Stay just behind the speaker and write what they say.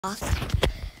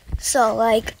So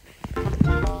like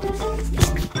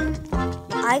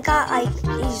I got like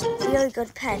these really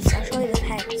good pets. I'll show you the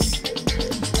pets.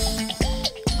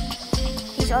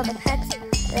 These are the pets.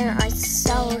 Then I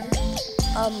sold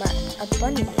a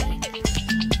bunny egg.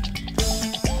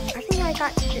 I think I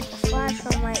got the flash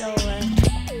from right over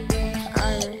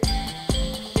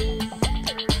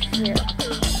here.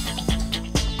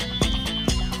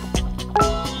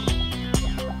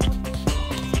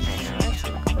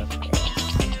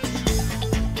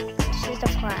 The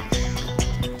flash. Right.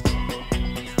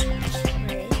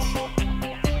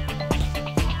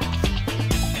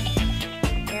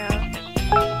 Now,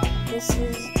 this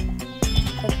is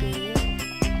the bee.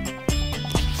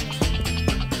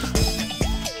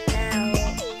 Now,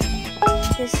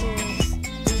 this is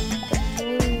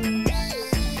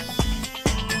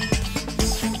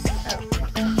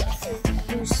the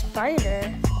blue spider.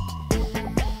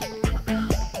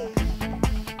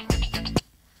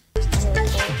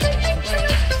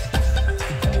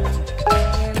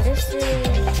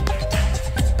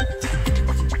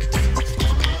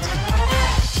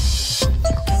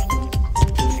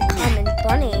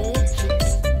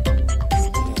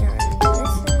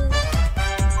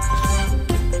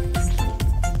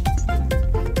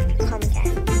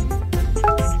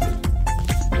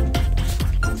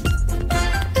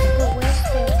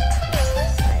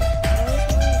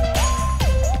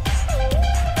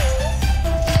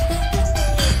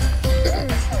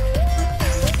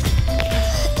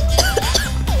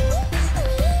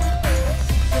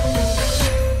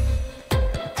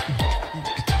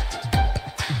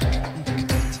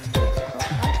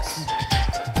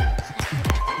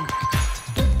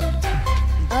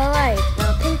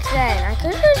 I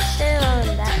could have stayed on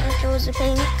that if it was a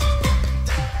pink.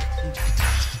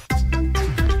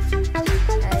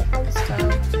 Alright, let's go.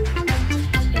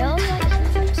 It all like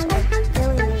that, so I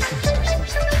really need to try to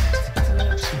win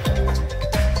this thing.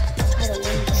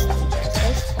 If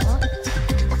they fought,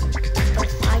 but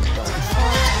if I don't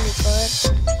fall any good,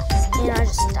 then I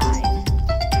just die.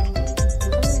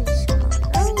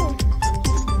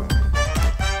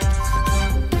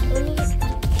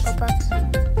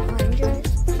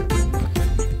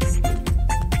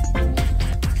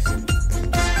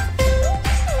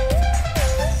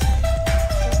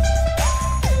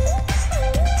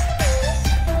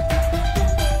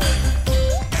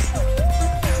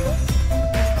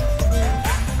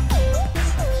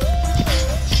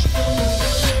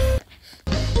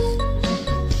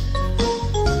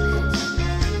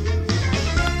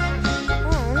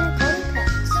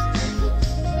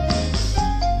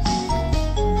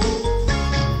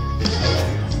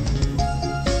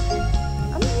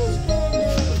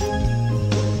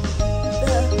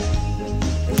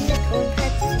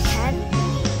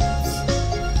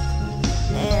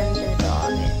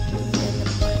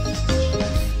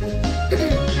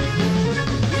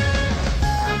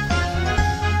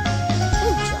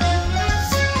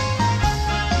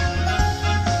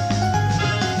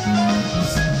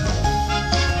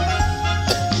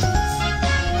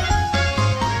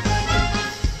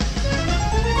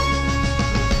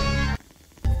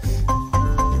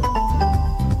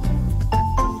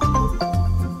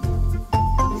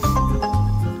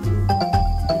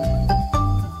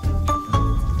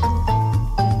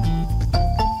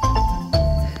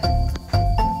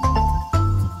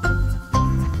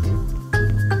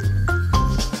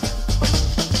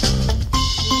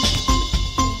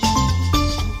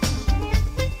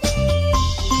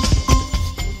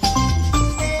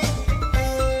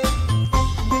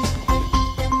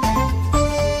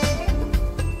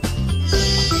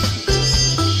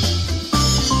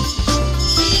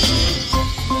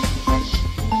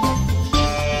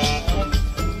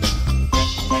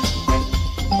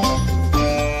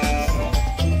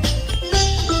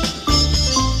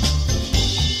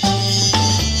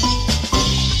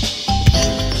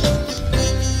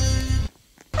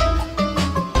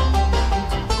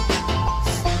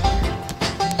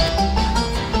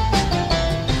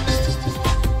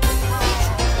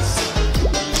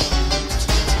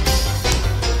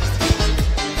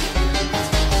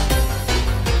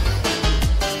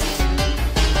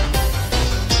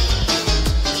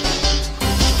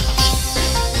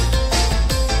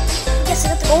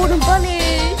 Golden bunny!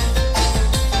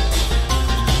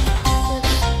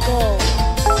 Let's go.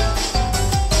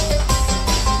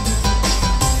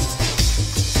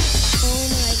 Oh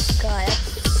my god,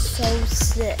 that's so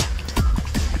sick.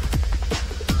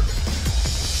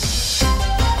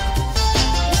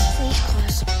 These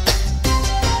cars.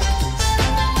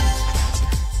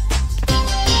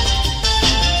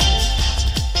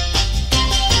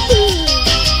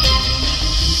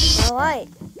 Alright.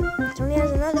 Tony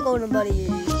has another golden buddy.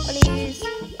 Buddies. Do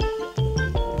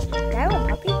I have a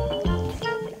puppy?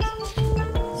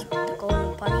 The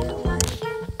golden bunny away.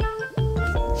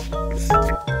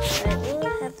 Alright, we'll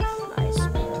have the flies.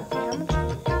 Okay,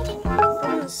 how much?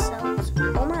 Bonus cells.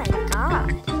 Oh my god.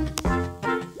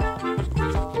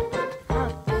 Oh,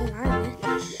 my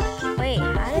gosh. Wait,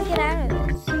 how do I get out of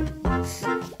this?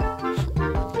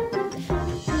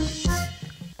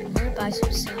 I'm gonna buy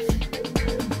some stuff.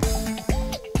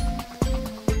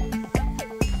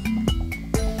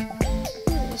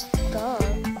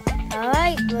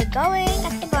 We're going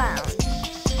at the ground.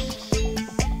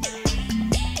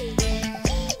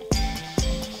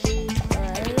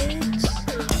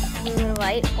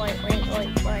 Right. Wait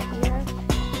here.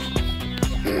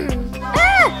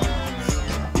 Ah!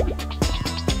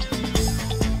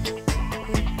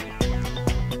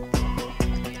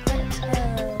 Let's go.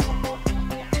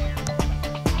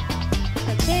 I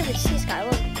can't even see Sky.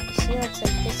 Look, you see it's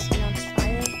like this, you know, it's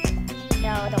fire. No,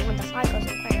 I don't want the fire goes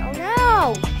in fire. Oh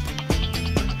no!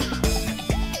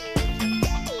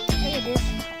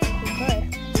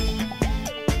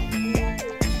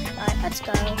 Let's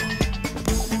go.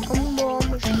 Gumball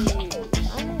machine.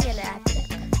 I'm gonna get at it.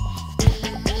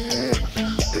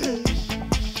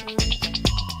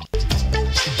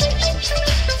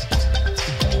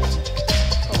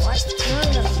 For what? No, I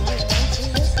don't see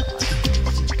this one. I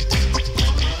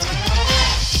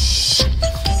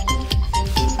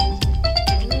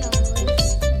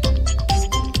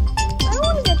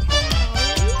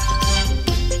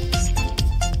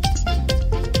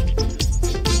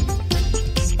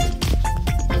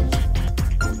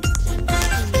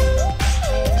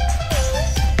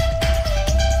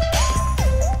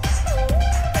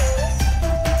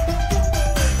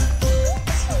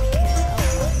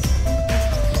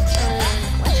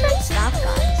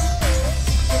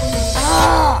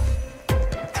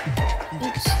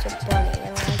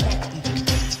don't want to get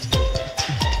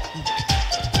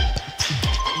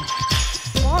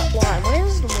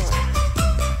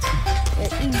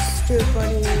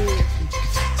Bunny.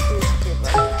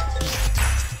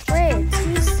 Wait,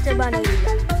 Easter Bunny.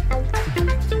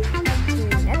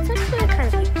 That's actually kind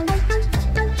of cute.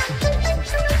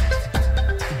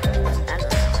 I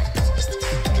don't know what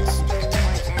it's doing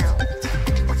right now.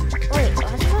 Wait, I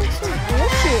want some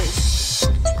bushes.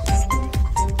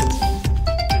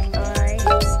 Alright,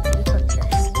 put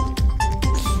this.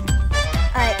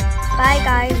 Alright, bye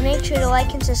guys. Make sure to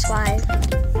like and subscribe.